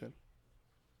interruption.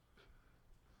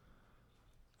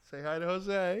 Say hi to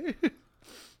Jose.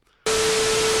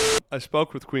 I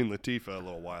spoke with Queen Latifah a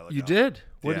little while ago. You did?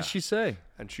 What Yeah. did she say?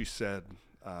 And she said,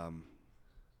 I'm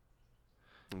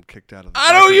kicked out of the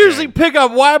I don't biker usually gang. pick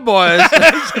up white boys.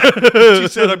 She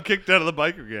said, I'm kicked out of the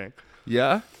biker gang.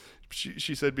 Yeah?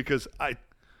 She said, because I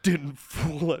didn't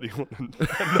fool anyone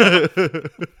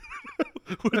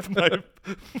with my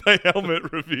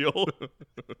helmet reveal.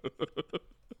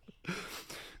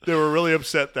 They were really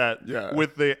upset that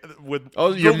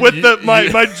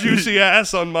my juicy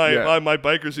ass on my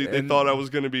biker seat. They thought I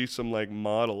was going to be some like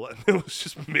model, and it was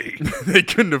just me. They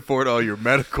couldn't afford all your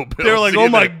medical bills. They were like, "Oh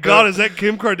my god, is that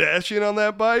Kim Kardashian on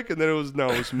that bike?" And then it was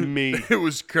me. It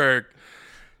was Kirk.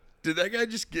 Did that guy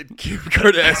just get Kim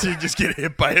Kardashian just get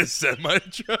hit by a semi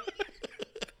truck?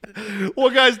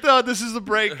 Well, guys, this is a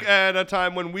break and a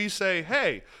time when we say,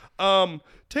 "Hey,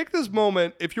 take this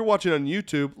moment if you're watching on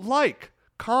YouTube, like,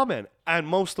 comment, and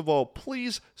most of all,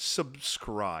 please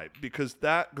subscribe, because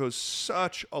that goes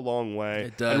such a long way.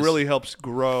 It does. And really helps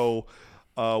grow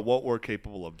what we're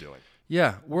capable of doing."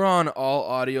 Yeah, we're on all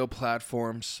audio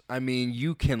platforms. I mean,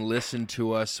 you can listen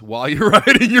to us while you're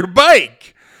riding your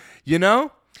bike,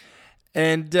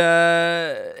 And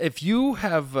if you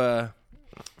have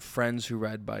friends who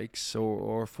ride bikes,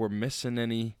 or if we're missing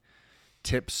any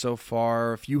tips so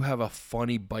far, if you have a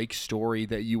funny bike story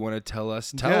that you want to tell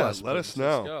us, tell us. Let us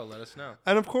know. Let's go. Let us know.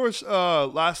 And of course,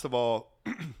 last of all,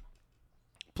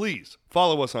 please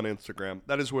follow us on Instagram.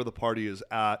 That is where the party is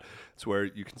at. It's where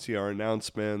you can see our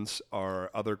announcements, our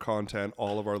other content,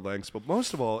 all of our links. But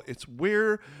most of all, it's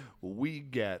where we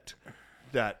get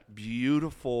that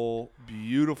beautiful,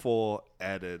 beautiful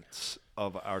edits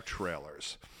of our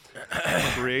trailers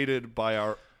created by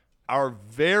our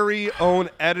very own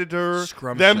editor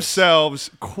themselves,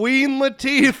 Queen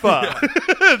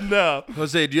Latifah. No.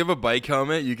 Jose, do you have a bike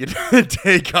helmet you can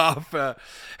take off?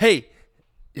 Hey.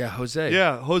 Yeah, Jose.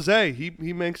 Yeah, Jose.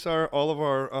 He makes all of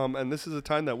our and this is a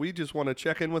time that we just want to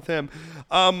check in with him.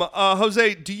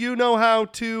 Jose, do you know how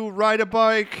to ride a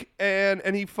bike and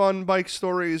any fun bike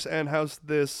stories? And how's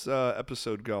this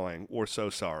episode going? We're so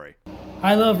sorry.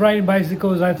 I love riding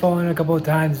bicycles. I've fallen a couple of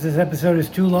times. This episode is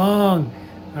too long.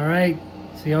 All right.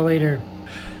 See y'all later.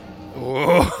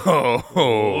 Whoa.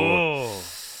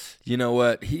 You know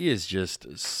what? He is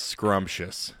just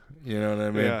scrumptious. You know what I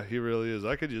mean? Yeah, he really is.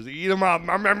 I could just eat him up.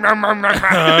 Well,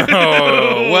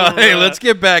 hey, let's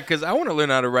get back, because I want to learn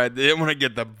how to ride. I want to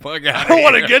get the fuck out of here. I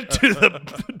want to get to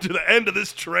the end of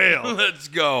this trail. Let's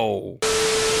go.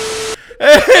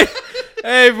 Hey,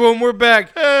 Hey, everyone, we're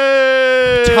back.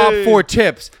 Hey! Top 4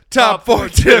 tips. Top 4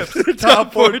 tips.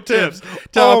 Top 4 tips.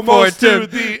 Top 4 Almost to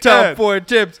tips. the Top end. 4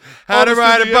 tips. How to Almost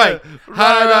ride to a the bike. end.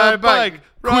 How to ride a bike.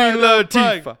 Queen Ride a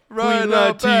Latifah. bike. Queen Ride a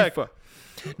bike. Latifah.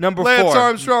 Number Lance 4.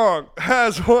 Armstrong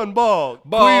has one ball.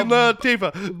 Ball. Queen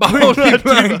Latifah. Baldy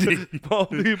Blinding.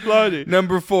 Baldy Blinding.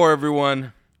 Number 4,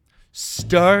 everyone.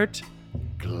 Start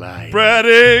gliding.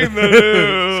 Spreading the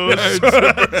news.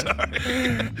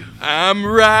 I'm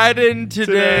riding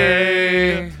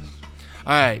today.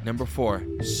 All right, number 4.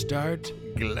 Start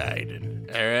gliding.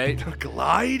 All right.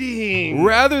 Gliding.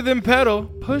 Rather than pedal,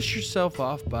 push yourself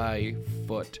off by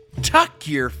foot. Tuck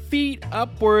your feet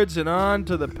upwards and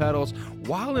onto the pedals.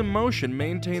 While in motion,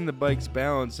 maintain the bike's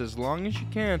balance as long as you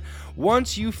can.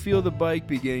 Once you feel the bike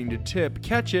beginning to tip,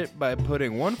 catch it by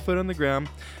putting one foot on the ground,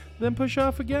 then push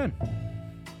off again.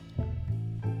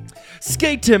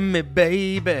 Skate to me,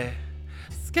 baby.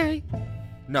 Skate.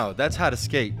 No, that's how to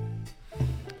skate.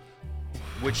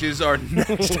 Which is our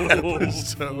next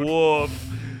episode. Woof.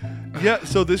 Yeah,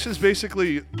 so this is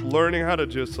basically learning how to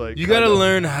just like... You gotta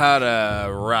learn how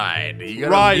to ride. You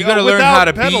gotta, Ride, you gotta oh, learn without how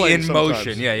to be pedaling in sometimes.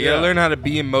 motion. Yeah, you Yeah. gotta learn how to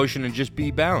be in motion and just be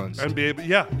balanced. And be able,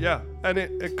 yeah. And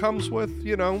it comes with,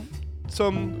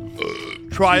 some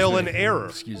trial and error.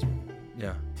 Excuse me.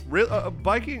 Yeah.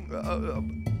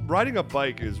 Riding a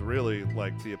bike is really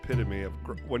like the epitome of,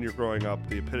 when you're growing up,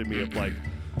 the epitome of like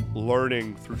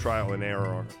learning through trial and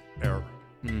error.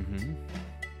 Mm-hmm.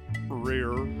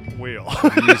 Rear wheel.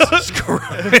 Jesus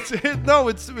Christ.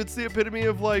 It's the epitome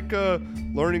of like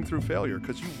learning through failure,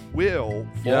 because you will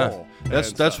fall. Yeah,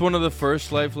 that's one of the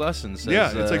first life lessons.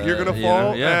 Yeah, it's like you're gonna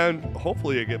fall, yeah. and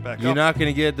hopefully you get back up. You're not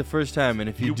gonna get it the first time, and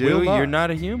if you You do, will not. you're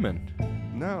not a human.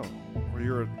 No, or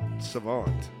you're a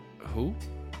savant. Who?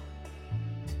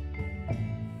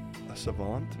 A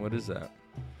savant? What is that?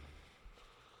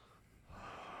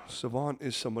 Savant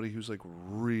is somebody who's like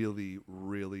really,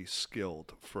 really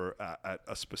skilled at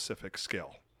a specific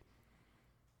skill.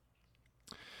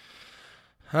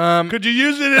 Could you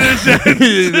use it in a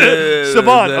sentence?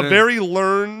 Savant, a very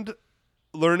learned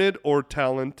or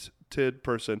talented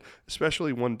person,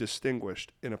 especially one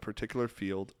distinguished in a particular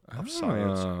field of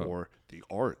science or the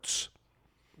arts.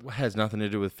 Well, has nothing to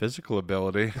do with physical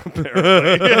ability.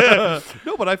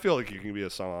 No, but I feel like you can be a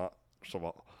savant.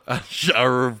 Well,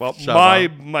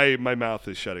 my mouth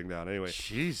is shutting down anyway.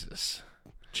 Jesus.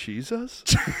 Jesus?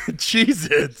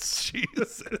 Jesus.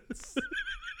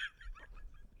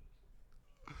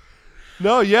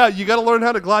 No, yeah, you got to learn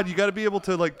how to glide. You got to be able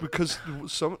to like, because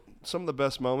some of the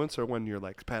best moments are when you're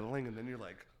like pedaling and then you're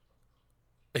like,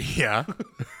 Yeah.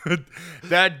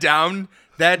 that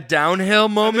downhill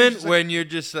moment just like, when you're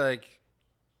just like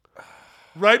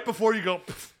right before you go.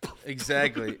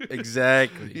 Exactly.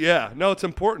 Yeah, no, it's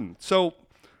important. So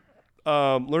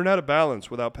learn how to balance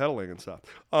without pedaling and stuff.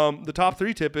 The top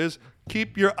 3 tip is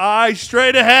keep your eye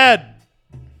straight ahead.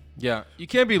 Yeah. You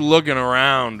can't be looking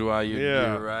around while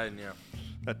you're riding. Yeah.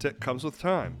 That tip comes with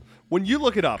time. When you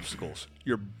look at obstacles,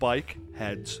 your bike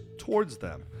heads towards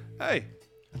them. Hey,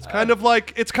 it's kind of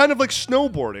like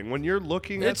snowboarding. When you're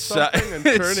looking at something and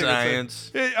turning, it's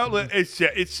science.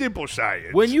 It's simple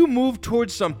science. When you move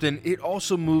towards something, it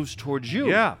also moves towards you.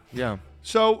 Yeah. Yeah.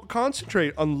 So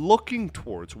concentrate on looking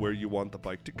towards where you want the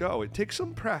bike to go. It takes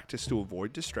some practice to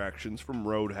avoid distractions from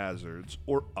road hazards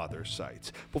or other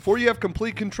sites. Before you have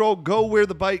complete control, go where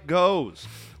the bike goes.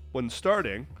 When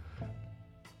starting,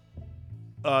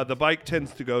 the bike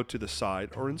tends to go to the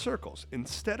side or in circles.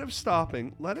 Instead of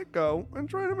stopping, let it go and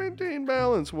try to maintain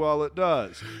balance while it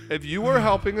does. If you are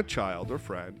helping a child or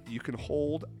friend, you can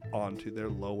hold onto their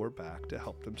lower back to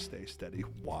help them stay steady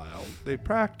while they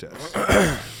practice.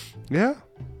 Yeah?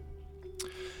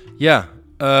 Yeah.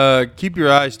 Keep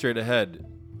your eyes straight ahead.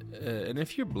 And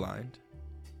if you're blind,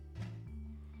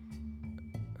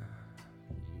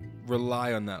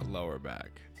 rely on that lower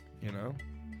back,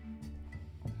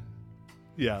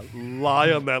 Yeah,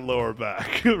 lie on that lower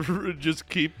back. Just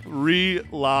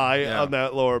rely on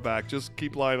that lower back. Just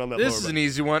keep lying on that lower back. This is an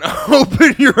easy one.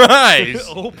 Open your eyes.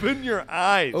 Open your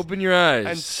eyes. Open your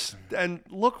eyes. And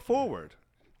look forward.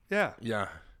 Yeah. Yeah.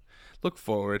 Look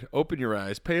forward. Open your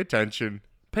eyes. Pay attention.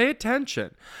 Pay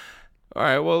attention. All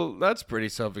right. Well, that's pretty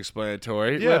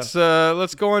self-explanatory. Yeah.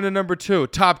 Let's go on to number 2.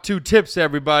 Top 2 tips,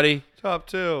 everybody. Top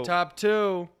 2. Top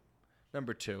 2.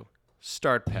 Number 2.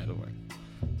 Start pedaling.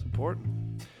 It's important.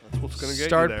 That's what's going to get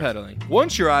Start you there. pedaling.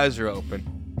 Once your eyes are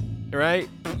open, right?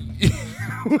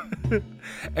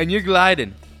 And you're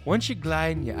gliding. Once you're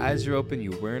gliding, your eyes are open,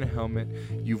 you're wearing a helmet,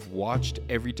 you've watched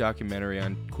every documentary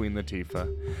on Queen Latifah.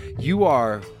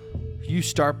 You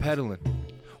start pedaling.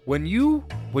 When you've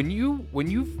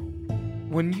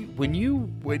when you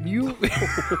when you can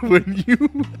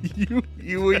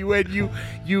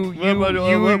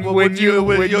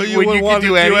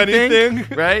do anything,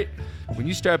 right? When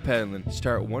you start pedaling,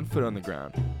 start one foot on the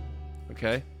ground.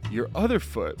 Okay? Your other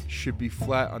foot should be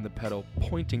flat on the pedal,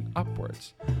 pointing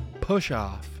upwards. Push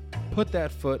off. Put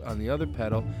that foot on the other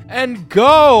pedal and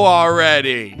go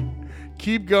already.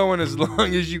 Keep going as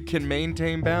long as you can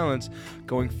maintain balance.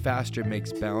 Going faster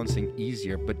makes balancing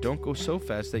easier, but don't go so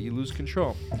fast that you lose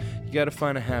control. You got to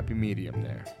find a happy medium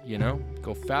there, you know?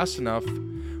 Go fast enough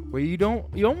where you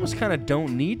almost kind of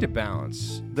don't need to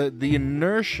balance. The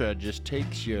inertia just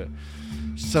takes you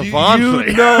savantly.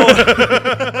 You know.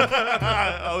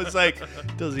 I was like,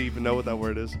 does he even know what that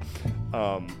word is?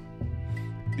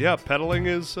 Yeah, pedaling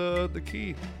is the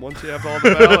key once you have all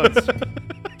the balance.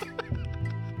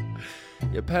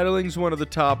 Yeah, pedaling's one of the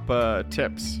top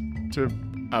tips to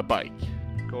a bike.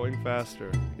 Going faster.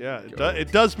 Yeah,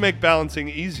 it does make balancing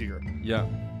easier. Yeah.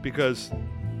 Because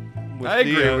I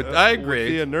agree with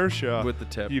the inertia with the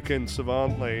tip. You can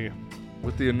savantly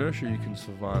With the inertia, you can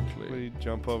savantly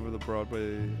jump over the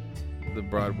Broadway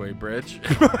bridge.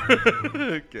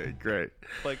 Okay, great.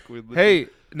 Hey,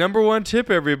 number one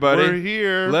tip, everybody. We're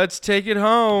here. Let's take it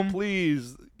home.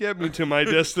 Please get me to my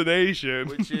destination,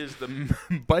 which is the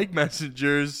Bike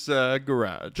Messenger's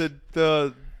garage.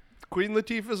 The Queen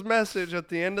Latifah's message at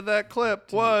the end of that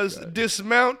clip was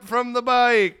dismount from the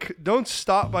bike. Don't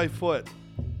stop by foot.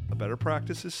 A better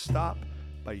practice is stop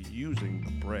by using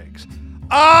the brakes.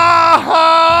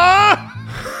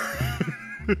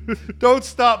 Don't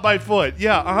stop by foot.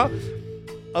 Yeah,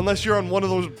 Unless you're on one of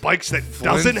those bikes that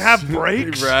doesn't have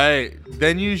brakes. Right.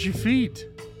 Then use your feet.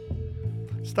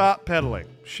 Stop pedaling.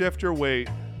 Shift your weight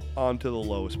onto the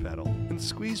lowest pedal and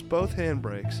squeeze both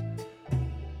handbrakes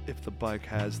if the bike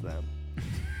has them.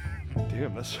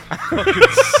 Damn, that's fucking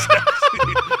sexy.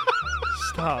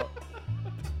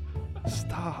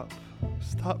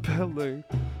 Stop pedaling.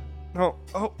 No.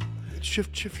 Oh,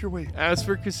 shift your weight. As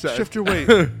for cassette. Shift your weight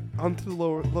onto the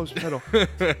lowest pedal.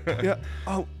 Yeah.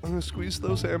 Oh, I'm gonna squeeze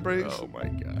those handbrakes. Oh my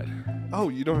god. Oh,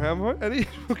 you don't have one? Any?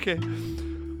 Okay.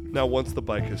 Now, once the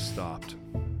bike has stopped,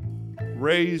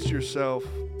 raise yourself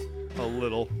a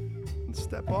little and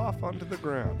step off onto the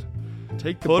ground.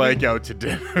 Take the bike out to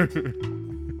dinner.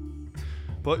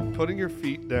 But putting your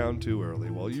feet down too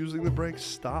early while using the brakes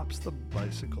stops the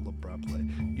bicycle abruptly.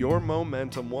 Your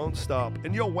momentum won't stop,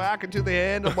 and you'll whack into the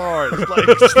handlebars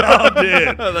like Stop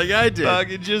did. Like I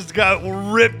did. It just got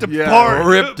ripped apart. Yeah,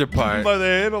 ripped apart. By the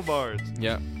handlebars.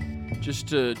 Yeah. Just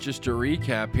to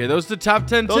recap here, those are the top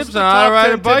 10 tips on how to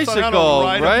ride a bicycle,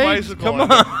 right? Come on.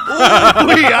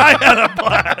 I had a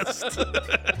blast.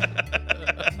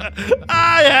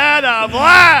 I had a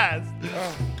blast.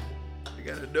 I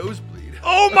got a nosebleed.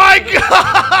 Oh my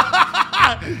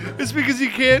god! It's because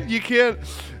you can't.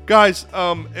 Guys,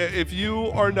 if you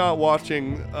are not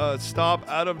watching, Stop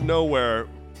out of nowhere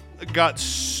got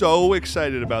so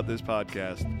excited about this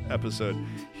podcast episode,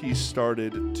 he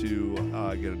started to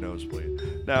get a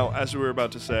nosebleed. Now, as we were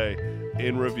about to say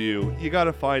in review, you got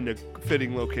to find a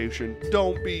fitting location.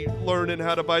 Don't be learning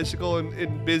how to bicycle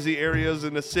in busy areas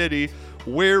in a city.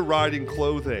 Wear riding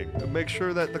clothing. Make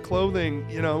sure that the clothing,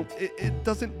 it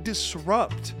doesn't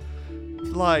disrupt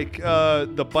like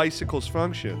the bicycle's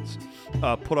functions.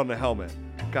 Put on a helmet.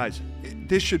 Guys,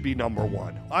 this should be number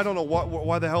one. I don't know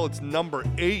why the hell it's number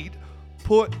 8.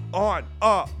 Put on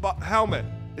a helmet.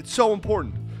 It's so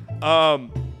important.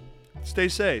 Stay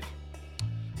safe.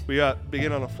 We got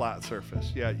begin on a flat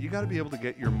surface. Yeah, you got to be able to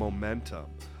get your momentum.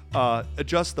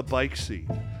 Adjust the bike seat.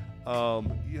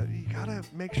 You got to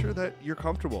make sure that you're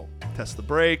comfortable. Test the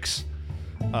brakes.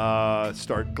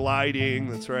 Start gliding.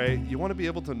 That's right. You want to be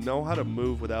able to know how to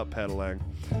move without pedaling.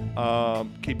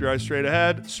 Keep your eyes straight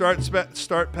ahead.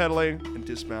 Start pedaling and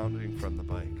dismounting from the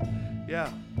bike.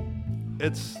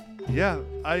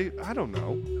 I don't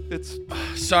know. It's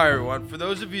sorry, everyone. For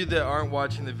those of you that aren't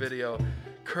watching the video,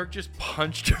 Kirk just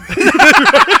punched him. Dude,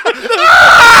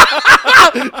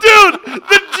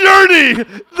 the journey.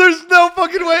 There's no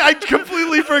fucking way. I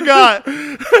completely forgot.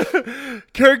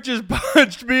 Kirk just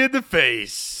punched me in the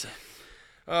face.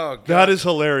 Oh, God. That is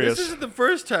hilarious. This isn't the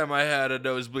first time I had a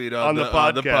nosebleed on the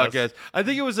podcast. I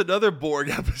think it was another Borg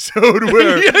episode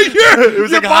where it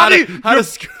was like body, how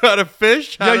to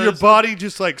fish. Your body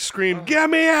just like screamed, "Get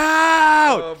me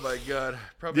out!" Oh my God!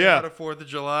 Probably out of 4th of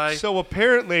July. So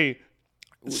apparently,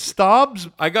 Stobbs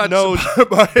I got nose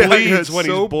bleeds when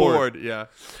he's bored. Yeah.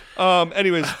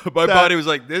 Anyways, My body was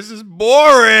like, "This is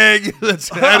boring."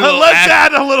 Let's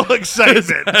add a little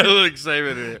excitement. a little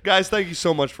excitement here. Guys, thank you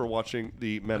so much for watching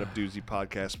the Men of Doozy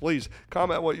podcast. Please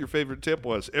comment what your favorite tip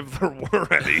was, if there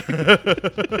were any.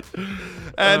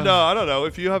 And I don't know,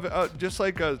 if you have, just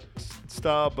like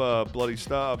Bloody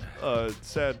Stob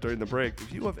said during the break,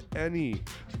 if you have any,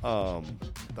 I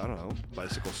don't know,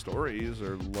 bicycle stories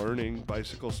or learning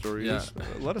bicycle stories,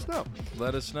 let us know.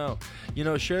 Let us know.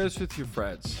 Share this with your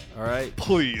friends, all right?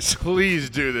 Please. Please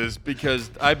do this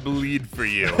because I bleed for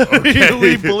you. Okay?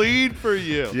 We bleed for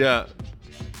you. Yeah.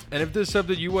 And if there's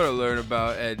something you want to learn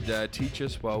about and teach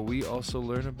us while we also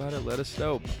learn about it, let us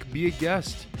know. Be a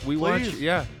guest. We want you.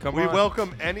 Yeah, come on. We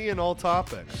welcome any and all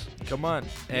topics. Come on.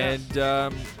 Yes.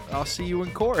 And I'll see you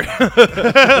in court.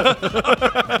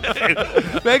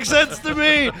 Makes sense to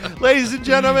me. Ladies and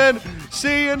gentlemen,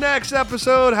 see you next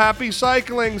episode. Happy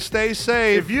cycling. Stay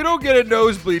safe. If you don't get a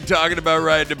nosebleed talking about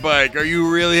riding a bike, are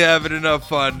you really having enough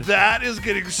fun? That is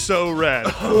getting so rad.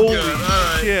 Holy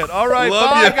shit. All right. Love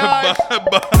bye, you. guys.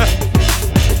 Bye.